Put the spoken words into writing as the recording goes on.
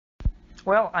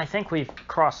Well, I think we've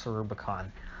crossed the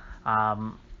Rubicon.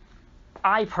 Um,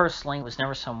 I personally was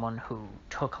never someone who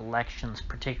took elections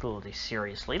particularly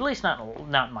seriously, at least not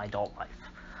in my adult life.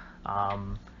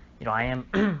 Um, I am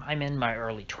I'm in my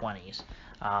early 20s,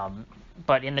 um,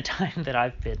 but in the time that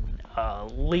I've been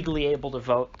legally able to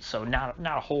vote, so not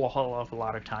a whole of a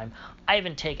lot of time, I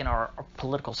haven't taken our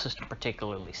political system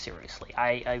particularly seriously.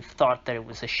 I've thought that it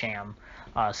was a sham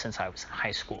since I was in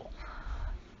high school.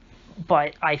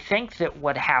 But I think that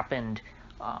what happened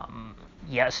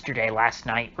last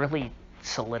night, really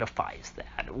solidifies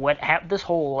that. This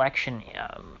whole election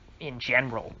in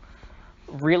general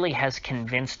really has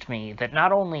convinced me that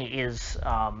not only is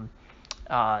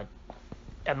uh,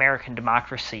 American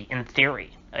democracy in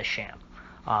theory a sham,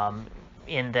 um,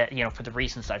 in that, for the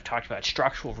reasons I've talked about,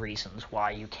 structural reasons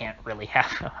why you can't really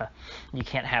have you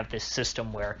can't have this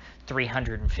system where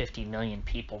 350 million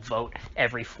people vote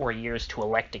every 4 years to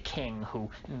elect a king who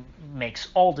makes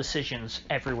all decisions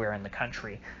everywhere in the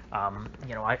country.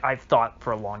 I've thought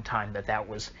for a long time that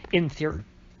was in theory,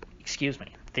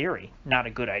 theory, not a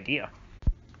good idea.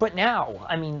 But now,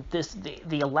 I mean,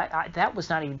 that was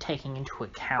not even taking into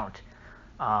account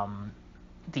um,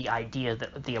 the idea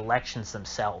that the elections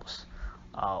themselves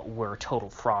were a total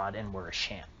fraud and were a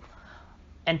sham.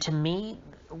 And to me,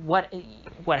 what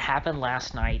happened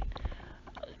last night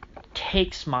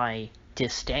takes my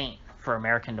disdain for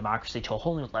American democracy to a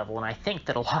whole new level. And I think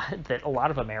that a lot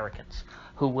of Americans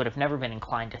who would have never been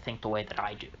inclined to think the way that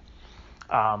I do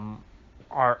um,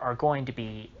 are going to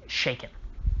be shaken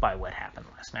by what happened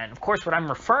last night. And of course, what I'm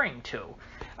referring to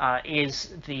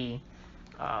is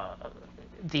uh,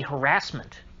 the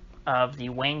harassment of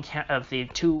the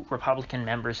two Republican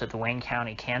members of the Wayne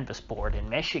County Canvass Board in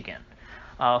Michigan,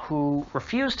 who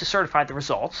refused to certify the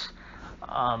results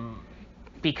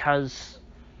because,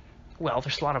 well,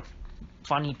 there's a lot of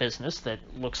funny business that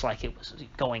looks like it was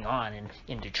going on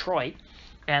in Detroit,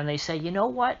 and they say, you know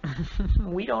what,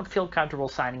 we don't feel comfortable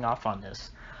signing off on this.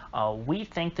 We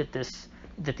think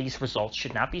that these results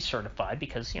should not be certified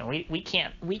because we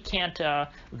can't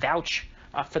vouch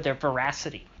for their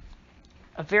veracity.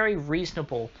 A very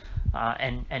reasonable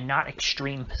and not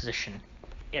extreme position,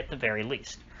 at the very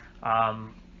least.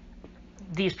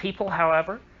 These people,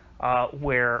 however,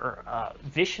 were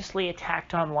viciously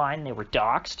attacked online. They were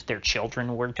doxxed. Their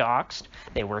children were doxxed.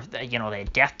 They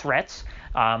had death threats.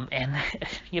 And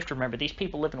you have to remember, these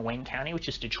people live in Wayne County, which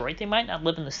is Detroit. They might not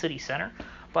live in the city center,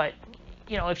 but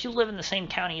if you live in the same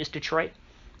county as Detroit,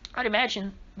 I'd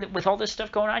imagine that with all this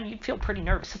stuff going on, you'd feel pretty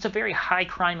nervous. It's a very high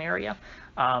crime area.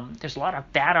 There's a lot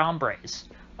of bad hombres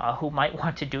who might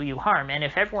want to do you harm. And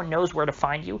if everyone knows where to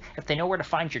find you, if they know where to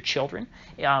find your children,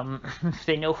 if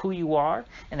they know who you are,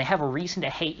 and they have a reason to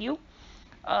hate you,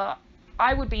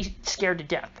 I would be scared to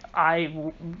death. I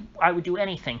would do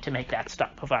anything to make that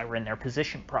stop if I were in their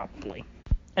position, probably.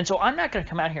 And so I'm not going to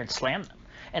come out here and slam them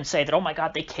and say that, oh my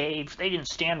God, they caved, they didn't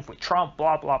stand with Trump,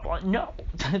 blah blah blah. No,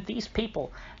 these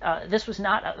people. This is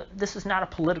not a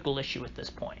political issue at this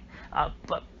point.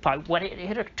 But by what it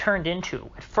had turned into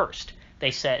at first,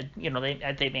 they said,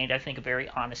 they made, I think, a very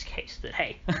honest case that,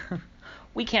 hey,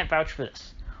 we can't vouch for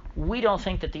this. We don't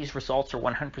think that these results are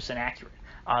 100% accurate.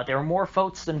 There are more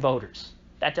votes than voters.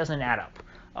 That doesn't add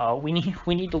up. We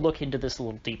need to look into this a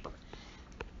little deeper.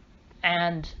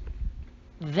 And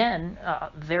then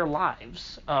their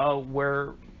lives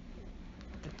were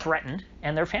threatened,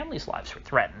 and their families' lives were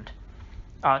threatened.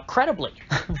 Credibly,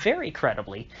 very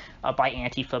credibly, by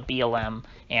Antifa, BLM,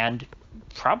 and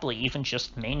probably even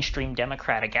just mainstream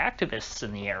Democratic activists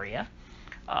in the area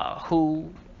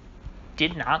who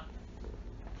did not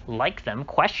like them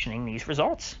questioning these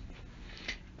results.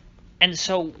 And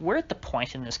so we're at the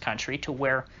point in this country to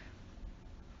where,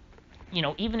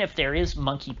 even if there is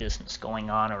monkey business going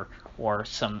on or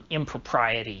some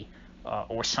impropriety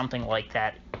or something like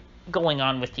that going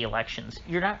on with the elections,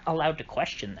 you're not allowed to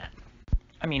question that.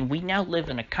 I mean, we now live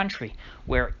in a country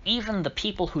where even the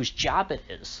people whose job it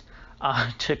is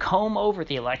to comb over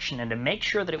the election and to make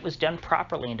sure that it was done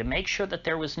properly and to make sure that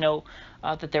there was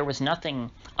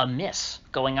nothing amiss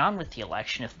going on with the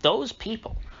election, if those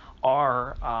people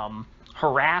are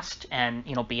harassed and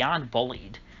beyond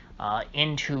bullied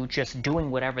into just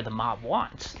doing whatever the mob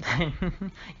wants, then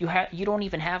you don't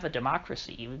even have a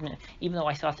democracy. Even though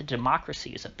I thought that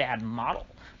democracy is a bad model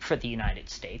for the United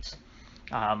States,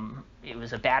 it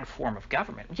was a bad form of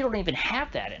government. You don't even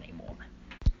have that anymore.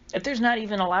 If there's not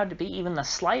even allowed to be even the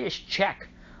slightest check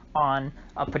on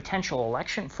a potential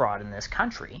election fraud in this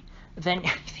country, then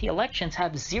the elections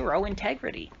have zero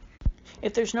integrity.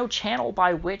 If there's no channel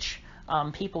by which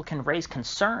people can raise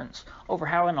concerns over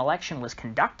how an election was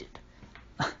conducted,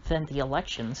 then the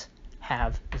elections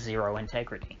have zero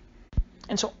integrity.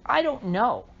 And so I don't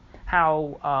know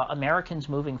how Americans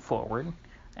moving forward,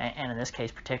 and in this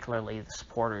case particularly the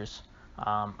supporters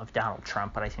of Donald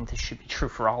Trump, but I think this should be true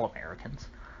for all Americans.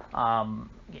 And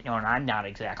I'm not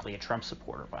exactly a Trump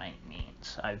supporter by any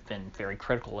means. I've been very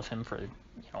critical of him for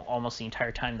almost the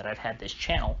entire time that I've had this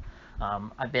channel.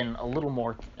 I've been a little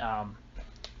more,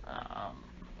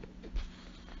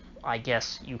 I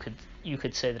guess you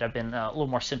could say that I've been a little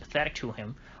more sympathetic to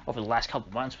him over the last couple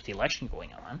of months with the election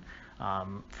going on,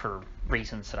 for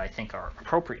reasons that I think are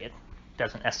appropriate.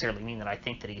 Doesn't necessarily mean that I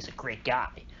think that he's a great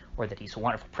guy or that he's a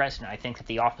wonderful president. I think that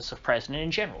the office of president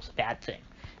in general is a bad thing,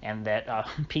 and that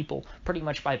people, pretty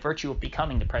much by virtue of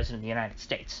becoming the president of the United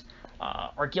States,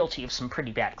 are guilty of some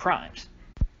pretty bad crimes.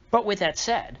 But with that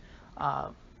said,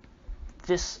 our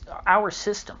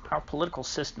system, our political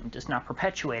system, does not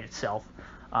perpetuate itself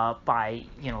by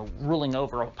ruling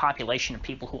over a population of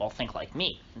people who all think like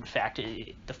me. In fact,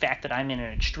 the fact that I'm in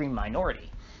an extreme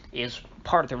minority is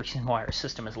part of the reason why our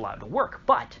system is allowed to work.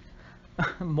 But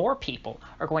more people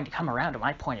are going to come around to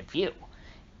my point of view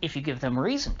if you give them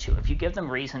reason to. If you give them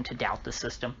reason to doubt the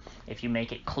system, if you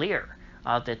make it clear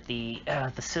that the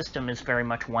system is very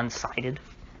much one-sided.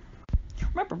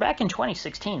 Remember back in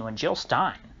 2016 when Jill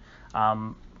Stein,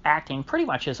 acting pretty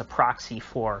much as a proxy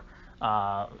for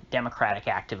Democratic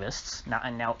activists. Now,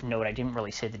 note, I didn't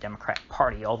really say the Democratic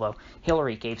Party, although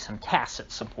Hillary gave some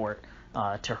tacit support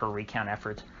to her recount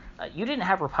efforts. You didn't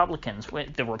have Republicans.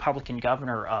 The Republican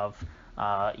governor of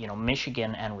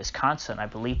Michigan and Wisconsin, I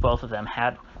believe both of them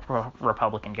had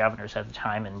Republican governors at the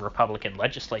time, and Republican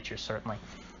legislatures certainly.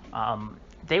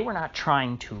 They were not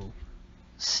trying to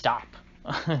stop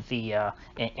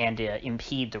and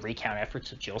impede the recount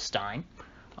efforts of Jill Stein.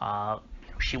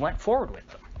 She went forward with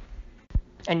them.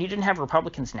 And you didn't have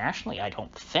Republicans nationally, I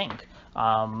don't think,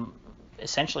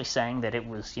 essentially saying that it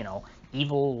was,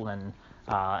 evil and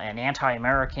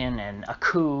anti-American and a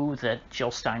coup that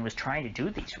Jill Stein was trying to do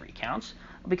these recounts,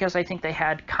 because I think they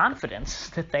had confidence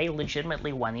that they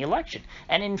legitimately won the election.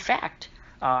 And in fact,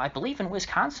 I believe in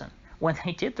Wisconsin, when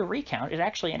they did the recount, it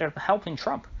actually ended up helping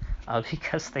Trump.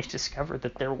 Because they discovered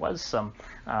that there was some,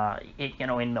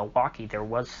 in Milwaukee, there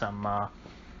was some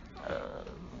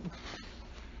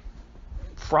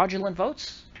fraudulent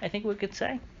votes, I think we could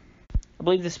say. I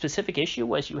believe the specific issue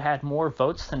was you had more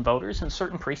votes than voters in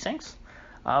certain precincts,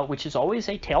 which is always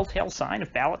a telltale sign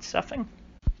of ballot stuffing.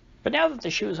 But now that the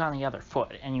shoe is on the other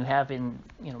foot, and you have in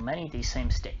many of these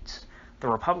same states, the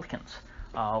Republicans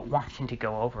wanting to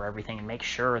go over everything and make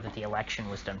sure that the election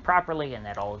was done properly and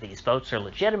that all of these votes are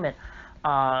legitimate,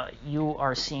 you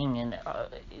are seeing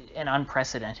an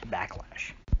unprecedented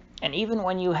backlash. And even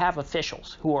when you have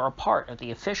officials who are a part of the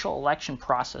official election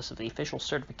process, of the official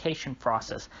certification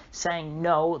process, saying,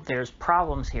 no, there's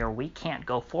problems here, we can't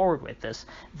go forward with this,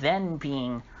 then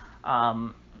being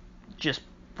just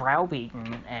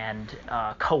browbeaten and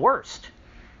coerced,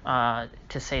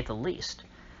 to say the least,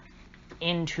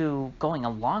 into going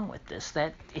along with this,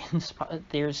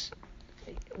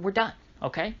 we're done,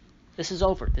 okay? This is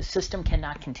over. The system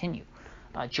cannot continue.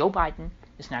 Joe Biden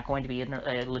is not going to be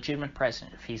a legitimate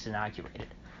president if he's inaugurated.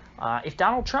 If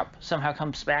Donald Trump somehow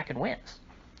comes back and wins,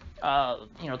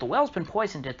 the well's been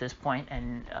poisoned at this point,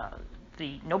 and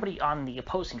nobody on the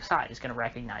opposing side is going to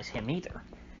recognize him either.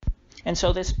 And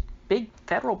so this big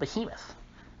federal behemoth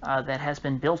that has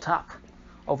been built up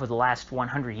over the last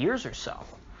 100 years or so,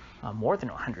 more than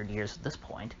 100 years at this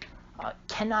point,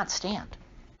 cannot stand.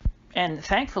 And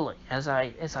thankfully, as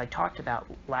I talked about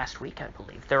last week, I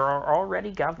believe, there are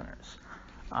already governors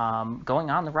going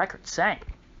on the record saying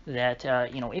that,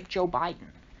 if Joe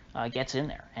Biden gets in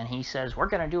there and he says, we're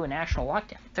going to do a national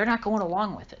lockdown, they're not going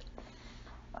along with it.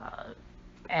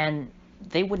 And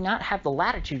they would not have the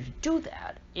latitude to do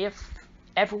that if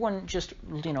everyone just,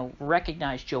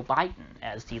 recognized Joe Biden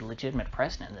as the legitimate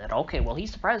president, that, okay, well,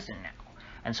 he's the president now,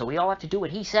 and so we all have to do what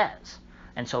he says.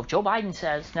 And so if Joe Biden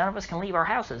says none of us can leave our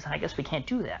houses, I guess we can't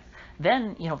do that,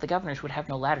 then, the governors would have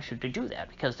no latitude to do that,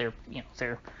 because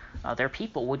their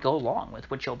people would go along with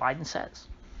what Joe Biden says.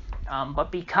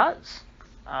 But because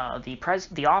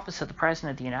the office of the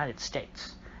President of the United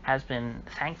States has been,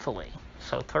 thankfully,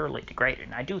 so thoroughly degraded,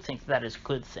 and I do think that is a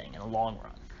good thing in the long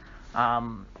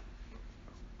run,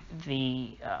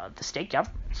 the state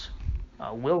governments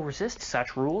will resist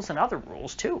such rules and other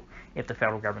rules too if the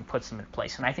federal government puts them in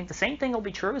place. And I think the same thing will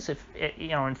be true as if,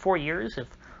 in 4 years, if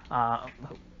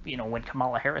when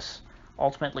Kamala Harris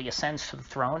ultimately ascends to the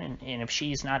throne, and if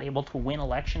she's not able to win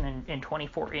election in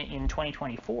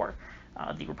 2024,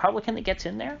 the Republican that gets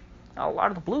in there, a lot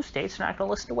of the blue states are not going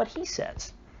to listen to what he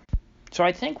says. So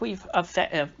I think we've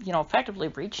effectively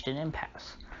reached an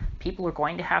impasse people are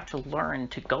going to have to learn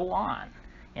to go on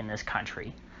in this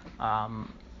country,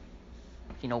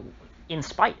 you know, in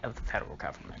spite of the federal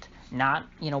government, not,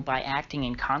 you know, by acting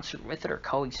in concert with it or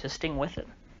coexisting with it.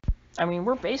 I mean,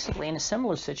 we're basically in a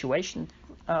similar situation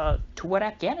to what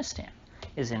Afghanistan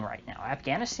is in right now.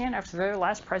 Afghanistan, after their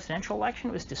last presidential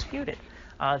election, was disputed.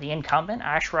 The incumbent,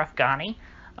 Ashraf Ghani,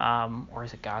 or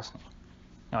is it Ghazni?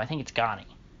 No, I think it's Ghani.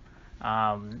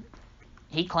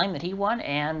 He claimed that he won,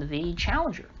 and the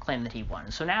challenger claimed that he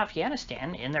won. So now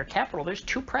Afghanistan, in their capital, there's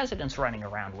two presidents running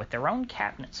around with their own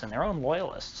cabinets and their own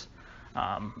loyalists.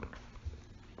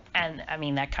 And, I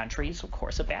mean, that country is, of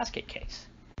course, a basket case.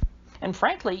 And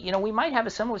frankly, you know, we might have a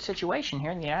similar situation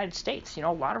here in the United States. You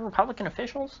know, a lot of Republican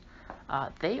officials,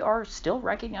 they are still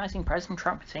recognizing President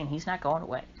Trump, saying he's not going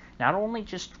away. Not only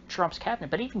just Trump's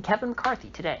cabinet, but even Kevin McCarthy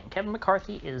today. And Kevin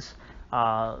McCarthy is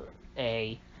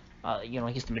you know,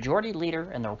 he's the majority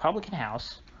leader in the Republican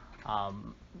House.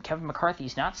 Kevin McCarthy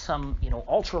is not some, you know,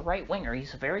 ultra right winger.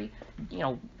 He's a very, you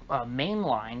know,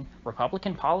 mainline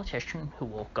Republican politician who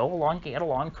will go along, get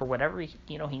along for whatever he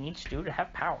needs to do to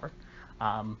have power.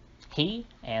 He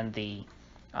and the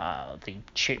RNC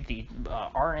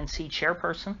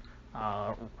chairperson,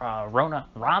 Ronna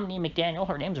Romney McDaniel,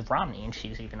 her name's Romney, and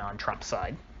she's even on Trump's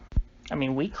side. I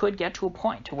mean, we could get to a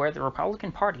point to where the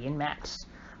Republican Party in mass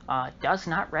does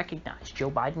not recognize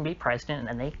Joe Biden be president, and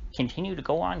then they continue to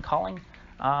go on calling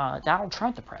Donald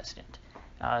Trump the president,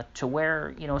 to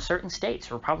where, you know, certain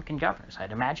states, Republican governors,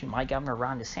 I'd imagine my governor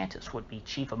Ron DeSantis would be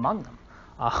chief among them,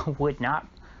 would not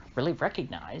really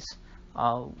recognize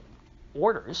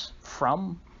orders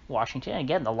from Washington.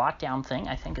 Again, the lockdown thing,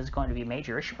 I think, is going to be a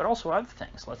major issue, but also other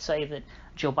things. Let's say that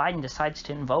Joe Biden decides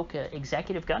to invoke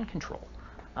executive gun control.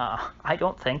 I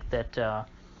don't think that a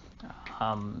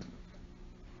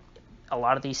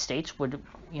lot of these states would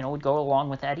go along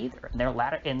with that either. And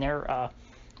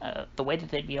the way that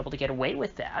they'd be able to get away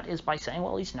with that is by saying,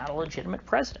 well, he's not a legitimate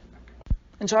president.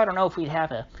 And so I don't know if we'd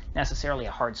have necessarily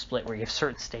a hard split where you have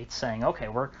certain states saying, okay,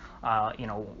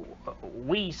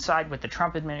 we side with the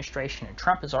Trump administration and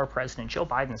Trump is our president, Joe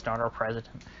Biden's not our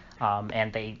president,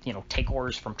 and they, take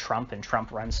orders from Trump and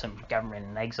Trump runs some government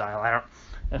in exile.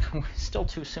 It's still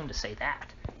too soon to say that.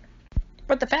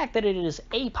 But the fact that it is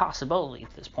a possibility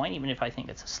at this point, even if I think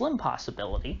it's a slim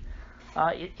possibility,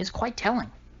 is quite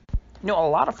telling. A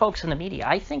lot of folks in the media,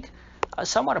 I think,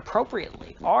 somewhat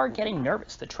appropriately, are getting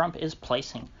nervous that Trump is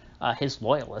placing his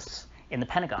loyalists in the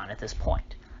Pentagon at this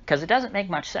point. Because it doesn't make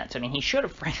much sense. I mean, he should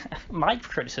have. My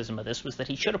criticism of this was that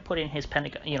he should have put in his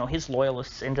his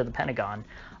loyalists into the Pentagon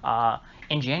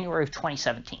in January of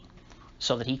 2017,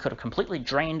 so that he could have completely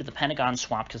drained the Pentagon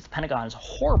swamp. Because the Pentagon is a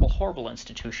horrible, horrible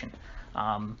institution.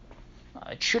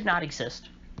 It should not exist.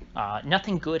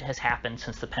 Nothing good has happened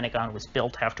since the Pentagon was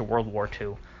built after World War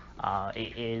II.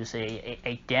 It is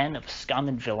a den of scum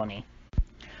and villainy.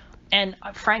 And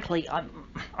frankly,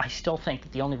 I still think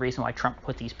that the only reason why Trump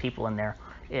put these people in there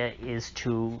is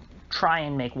to try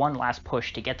and make one last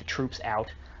push to get the troops out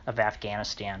of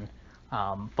Afghanistan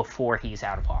before he's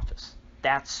out of office.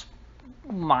 That's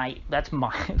what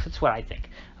I think.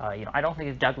 I don't think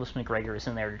that Douglas McGregor is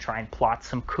in there to try and plot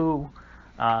some coup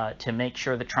to make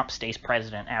sure that Trump stays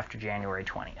president after January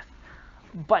 20th.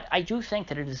 But I do think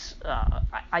that it is,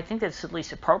 I think that it's at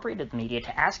least appropriate to the media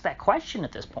to ask that question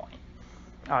at this point,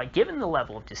 given the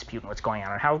level of dispute and what's going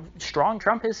on and how strong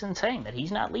Trump is in saying that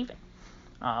he's not leaving.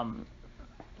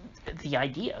 The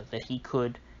idea that he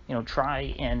could,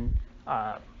 try and,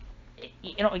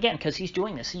 again, because he's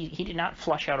doing this, he did not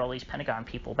flush out all these Pentagon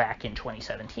people back in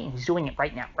 2017. He's doing it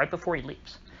right now, right before he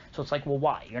leaves. So it's like, well,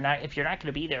 why? If you're not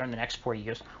going to be there in the next 4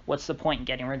 years, what's the point in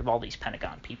getting rid of all these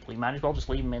Pentagon people? You might as well just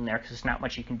leave them in there because there's not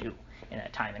much you can do in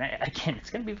that time. And again, it's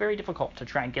going to be very difficult to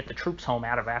try and get the troops home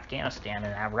out of Afghanistan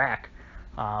and Iraq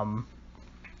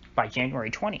by January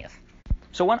 20th.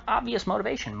 So one obvious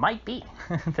motivation might be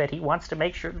that he wants to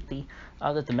make sure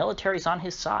that the military's on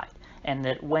his side, and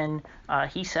that when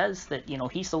he says that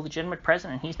he's the legitimate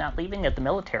president and he's not leaving, that the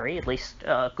military, at least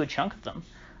a good chunk of them,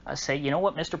 say, you know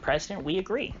what, Mr. President, we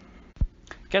agree.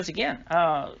 Because again,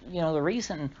 the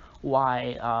reason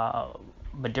why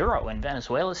Maduro in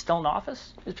Venezuela is still in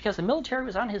office is because the military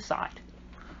was on his side.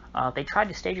 They tried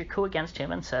to stage a coup against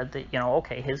him and said that,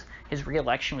 okay, his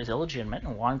re-election was illegitimate,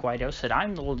 and Juan Guaido said,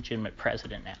 I'm the legitimate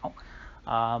president now.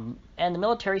 And the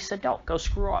military said, no, go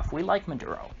screw off. We like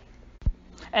Maduro.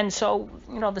 And so,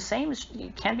 the same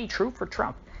can be true for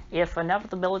Trump. If enough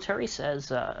of the military says,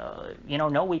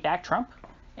 no, we back Trump,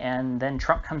 and then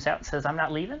Trump comes out and says, I'm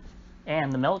not leaving,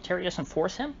 and the military doesn't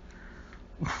force him,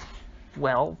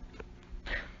 well,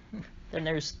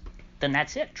 then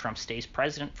that's it. Trump stays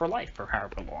president for life for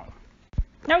however long.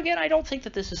 Now, again, I don't think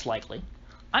that this is likely.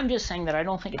 I'm just saying that I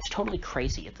don't think it's totally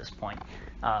crazy at this point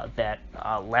that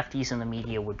lefties in the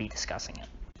media would be discussing it.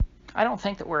 I don't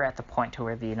think that we're at the point to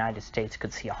where the United States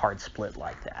could see a hard split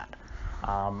like that.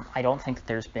 I don't think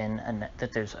that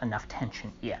there's enough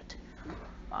tension yet,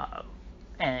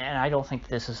 and I don't think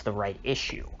this is the right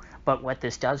issue. But what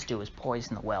this does do is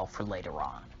poison the well for later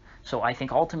on. So I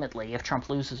think ultimately, if Trump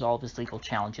loses all of his legal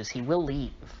challenges, he will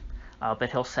leave, but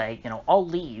he'll say, I'll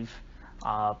leave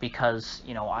because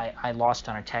I lost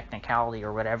on a technicality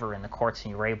or whatever in the courts,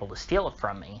 and you were able to steal it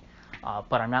from me.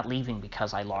 But I'm not leaving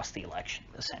because I lost the election,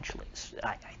 essentially.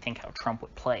 I think how Trump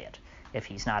would play it if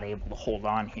he's not able to hold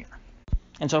on here.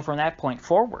 And so from that point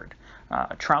forward,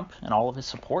 Trump and all of his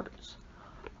supporters,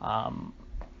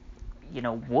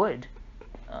 would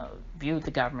view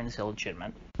the government as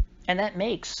illegitimate. And that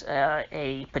makes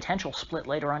a potential split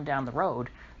later on down the road,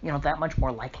 that much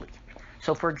more likely.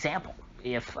 So, for example,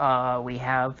 if we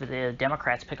have the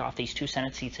Democrats pick off these 2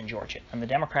 Senate seats in Georgia, and the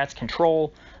Democrats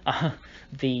control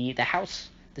the House,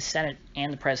 the Senate,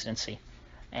 and the presidency,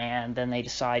 and then they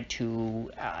decide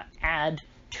to add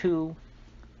 2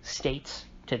 states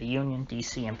to the Union,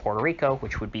 D.C. and Puerto Rico,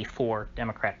 which would be 4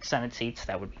 Democratic Senate seats.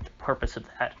 That would be the purpose of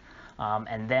that.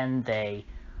 And then they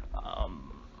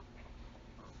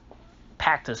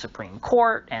pack the Supreme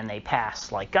Court, and they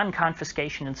pass like gun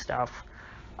confiscation and stuff.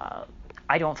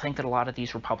 I don't think that a lot of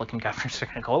these Republican governors are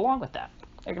going to go along with that.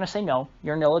 They're going to say, no,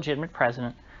 you're an illegitimate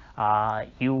president.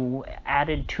 You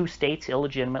added 2 states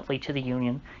illegitimately to the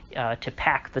Union to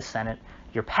pack the Senate.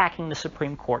 You're packing the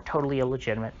Supreme Court, totally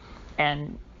illegitimate.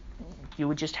 And you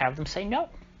would just have them say no.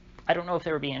 I don't know if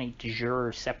there would be any de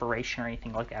jure separation or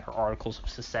anything like that, or articles of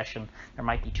secession. There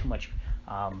might be too much,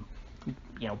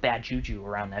 bad juju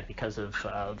around that because of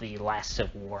the last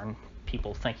Civil War and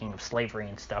people thinking of slavery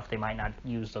and stuff. They might not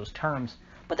use those terms,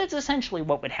 but that's essentially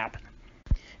what would happen.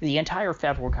 The entire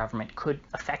federal government could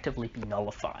effectively be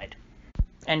nullified.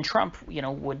 And Trump,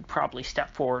 would probably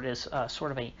step forward as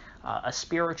sort of a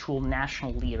spiritual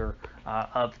national leader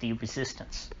of the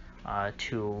resistance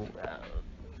to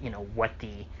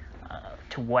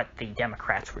what the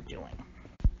Democrats were doing.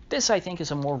 This, I think,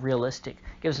 gives us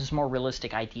a more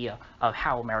realistic idea of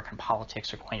how American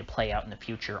politics are going to play out in the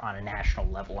future on a national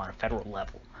level, on a federal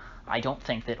level. I don't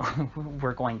think that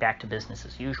we're going back to business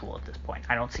as usual at this point.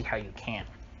 I don't see how you can.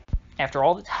 After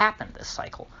all that's happened this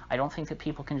cycle, I don't think that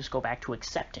people can just go back to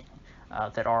accepting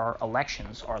that our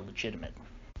elections are legitimate.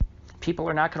 People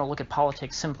are not going to look at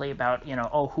politics simply about,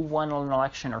 who won an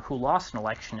election or who lost an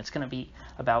election. It's going to be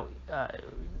about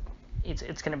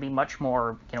it's going to be much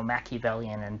more,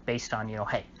 Machiavellian and based on,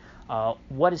 hey,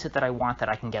 what is it that I want that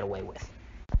I can get away with?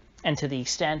 And to the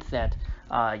extent that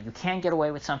you can get away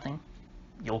with something,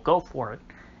 you'll go for it.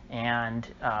 And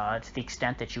to the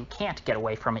extent that you can't get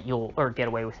away from it, get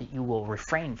away with it, you will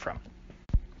refrain from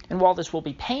it. And while this will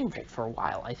be painful for a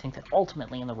while, I think that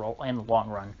ultimately in the long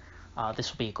run,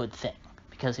 this will be a good thing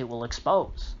because it will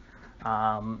expose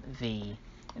the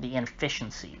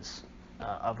inefficiencies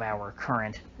of our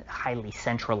current highly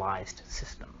centralized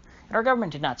system. And our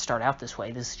government did not start out this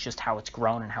way. This is just how it's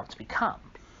grown and how it's become.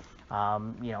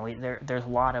 There's a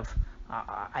lot of,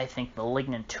 I think,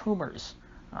 malignant tumors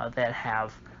that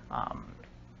have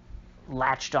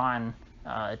latched on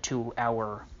to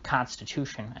our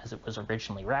Constitution as it was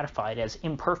originally ratified, as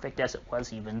imperfect as it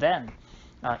was even then.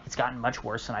 It's gotten much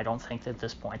worse, and I don't think that at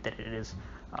this point that it is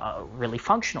really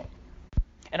functional.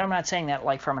 And I'm not saying that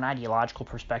like from an ideological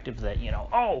perspective that,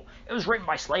 it was written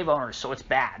by slave owners, so it's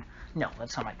bad. No,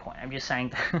 that's not my point. I'm just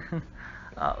saying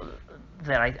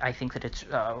that I think that it's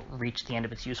reached the end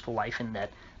of its useful life and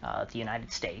that the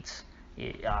United States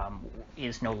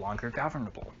is no longer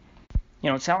governable.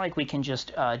 It's not like we can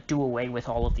just do away with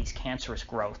all of these cancerous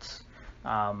growths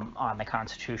on the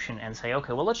Constitution and say,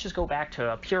 okay, well, let's just go back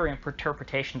to a pure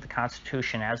interpretation of the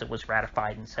Constitution as it was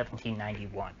ratified in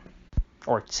 1791.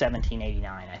 Or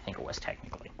 1789, I think it was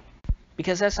technically.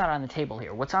 Because that's not on the table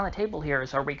here. What's on the table here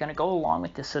is, are we going to go along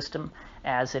with the system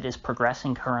as it is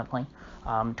progressing currently,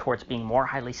 towards being more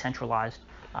highly centralized,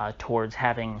 towards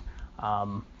having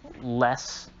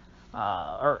less,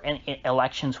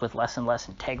 elections with less and less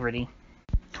integrity?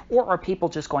 Or are people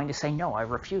just going to say, no, I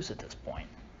refuse at this point?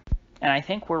 And I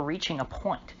think we're reaching a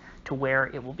point to where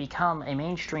it will become a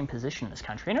mainstream position in this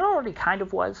country. And it already kind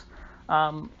of was.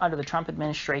 Under the Trump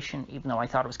administration, even though I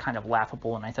thought it was kind of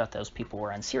laughable and I thought those people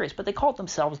were unserious, but they called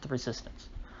themselves the resistance.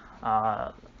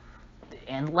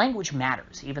 And language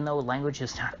matters, even though language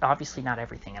is obviously not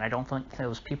everything, and I don't think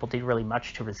those people did really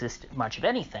much to resist much of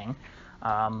anything.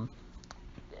 And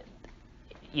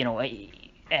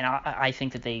I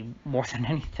think that they, more than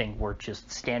anything, were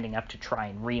just standing up to try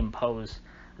and reimpose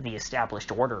the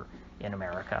established order in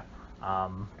America,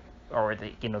 or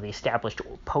the established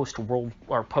post-World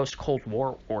or post-Cold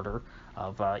War order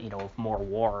of of more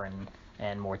war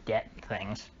and more debt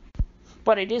things.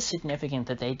 But it is significant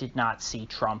that they did not see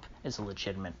Trump as a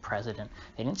legitimate president.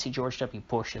 They didn't see George W.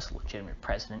 Bush as a legitimate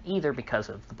president either because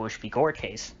of the Bush v. Gore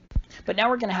case. But now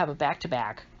we're going to have a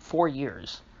back-to-back 4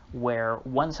 years where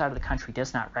one side of the country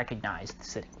does not recognize the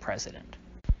sitting president.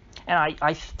 And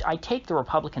I take the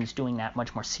Republicans doing that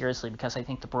much more seriously because I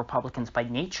think the Republicans, by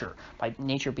nature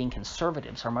being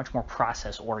conservatives, are much more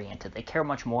process-oriented. They care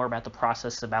much more about the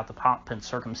process, about the pomp and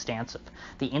circumstance of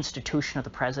the institution of the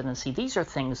presidency. These are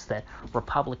things that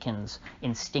Republicans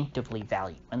instinctively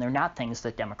value, and they're not things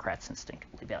that Democrats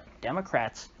instinctively value.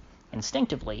 Democrats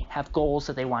instinctively have goals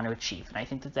that they want to achieve, and I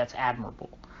think that that's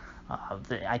admirable.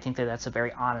 I think that that's a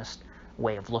very honest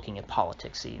way of looking at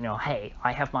politics. Hey,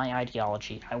 I have my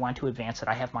ideology, I want to advance it,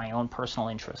 I have my own personal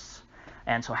interests,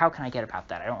 and so how can I get about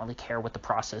that? I don't really care what the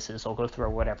process is. I'll go through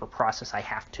whatever process I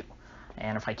have to,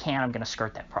 and if I can, I'm going to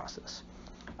skirt that process.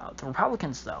 The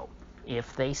Republicans, though,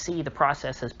 if they see the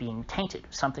process as being tainted,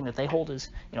 something that they hold as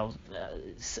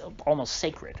almost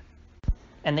sacred,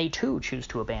 and they too choose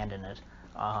to abandon it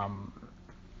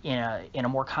in a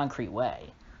more concrete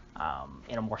way,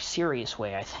 in a more serious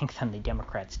way, I think, than the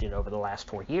Democrats did over the last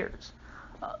 4 years,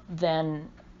 then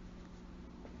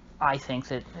I think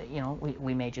that,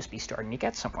 we may just be starting to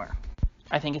get somewhere.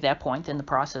 I think at that point, then the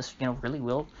process, really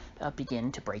will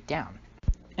begin to break down.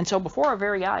 And so before our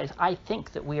very eyes, I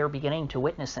think that we are beginning to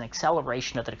witness an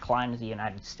acceleration of the decline of the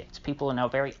United States. People are now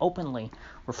very openly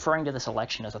referring to this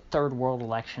election as a third world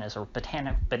election, as a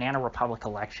banana republic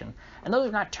election. And those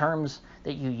are not terms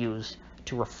that you use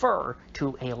to refer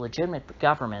to a legitimate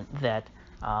government that,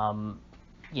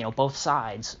 both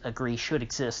sides agree should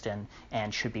exist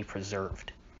and should be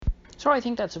preserved. So I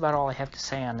think that's about all I have to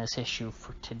say on this issue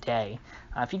for today.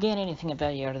 If you gain anything of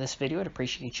value out of this video, I'd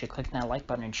appreciate you clicking that like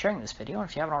button and sharing this video. And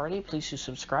if you haven't already, please do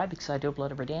subscribe because I do upload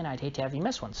every day and I'd hate to have you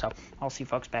miss one. So I'll see you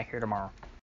folks back here tomorrow.